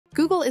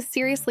Google is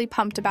seriously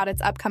pumped about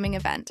its upcoming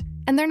event,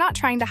 and they're not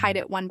trying to hide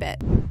it one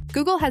bit.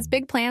 Google has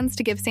big plans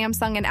to give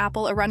Samsung and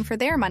Apple a run for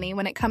their money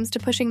when it comes to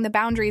pushing the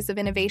boundaries of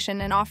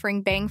innovation and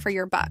offering bang for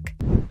your buck.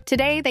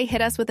 Today, they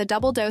hit us with a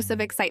double dose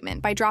of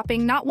excitement by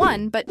dropping not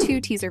one, but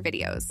two teaser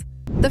videos.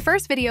 The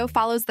first video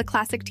follows the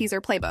classic teaser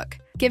playbook,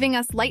 giving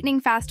us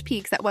lightning-fast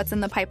peeks at what's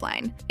in the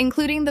pipeline,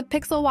 including the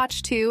Pixel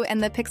Watch 2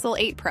 and the Pixel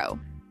 8 Pro.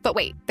 But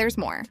wait, there's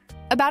more.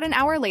 About an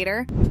hour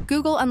later,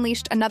 Google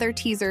unleashed another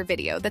teaser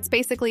video that's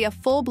basically a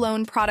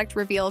full-blown product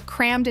reveal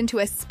crammed into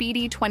a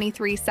speedy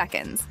 23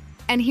 seconds.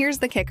 And here's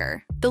the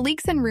kicker. The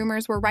leaks and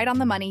rumors were right on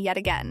the money yet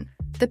again.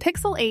 The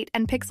Pixel 8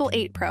 and Pixel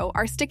 8 Pro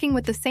are sticking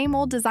with the same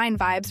old design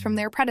vibes from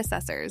their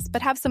predecessors,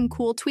 but have some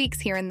cool tweaks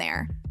here and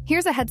there.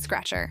 Here's a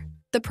head-scratcher.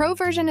 The Pro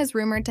version is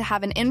rumored to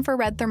have an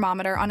infrared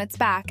thermometer on its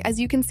back, as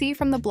you can see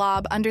from the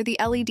blob under the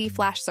LED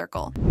flash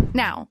circle.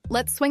 Now,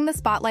 let's swing the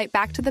spotlight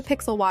back to the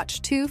Pixel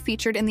Watch 2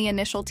 featured in the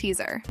initial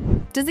teaser.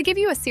 Does it give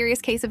you a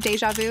serious case of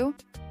deja vu?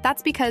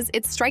 That's because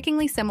it's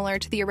strikingly similar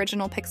to the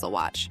original Pixel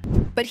Watch.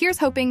 But here's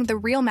hoping the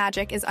real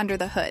magic is under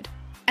the hood.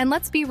 And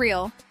let's be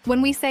real,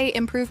 when we say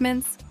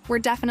improvements, we're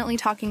definitely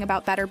talking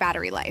about better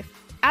battery life.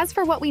 As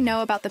for what we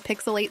know about the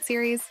Pixel 8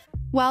 series,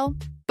 well,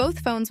 both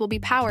phones will be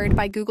powered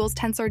by Google's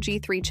Tensor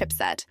G3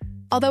 chipset,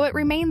 although it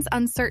remains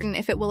uncertain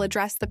if it will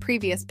address the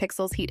previous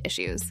Pixel's heat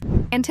issues.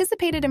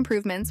 Anticipated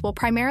improvements will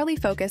primarily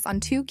focus on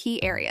two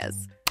key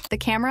areas: the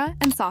camera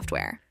and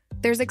software.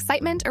 There's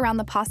excitement around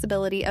the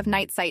possibility of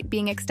night sight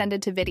being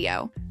extended to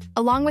video,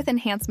 along with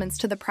enhancements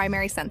to the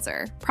primary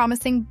sensor,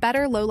 promising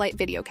better low-light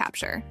video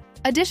capture.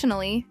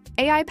 Additionally,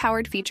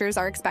 AI-powered features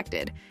are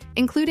expected,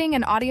 including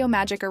an Audio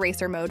Magic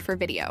Eraser mode for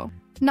video.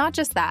 Not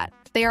just that,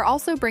 they are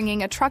also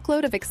bringing a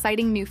truckload of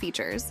exciting new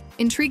features,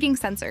 intriguing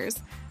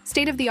sensors,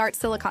 state-of-the-art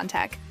silicon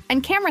tech,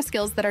 and camera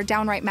skills that are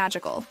downright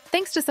magical,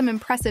 thanks to some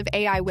impressive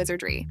AI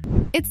wizardry.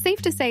 It's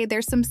safe to say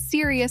there's some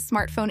serious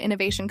smartphone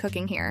innovation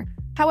cooking here.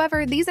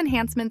 However, these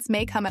enhancements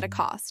may come at a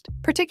cost,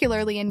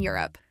 particularly in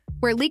Europe,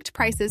 where leaked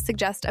prices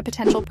suggest a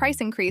potential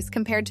price increase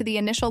compared to the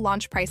initial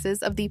launch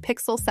prices of the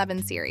Pixel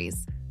 7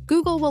 series.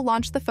 Google will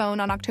launch the phone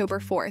on October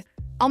 4th.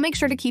 I'll make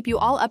sure to keep you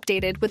all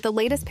updated with the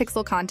latest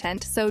Pixel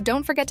content, so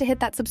don't forget to hit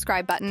that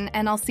subscribe button,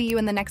 and I'll see you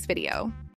in the next video.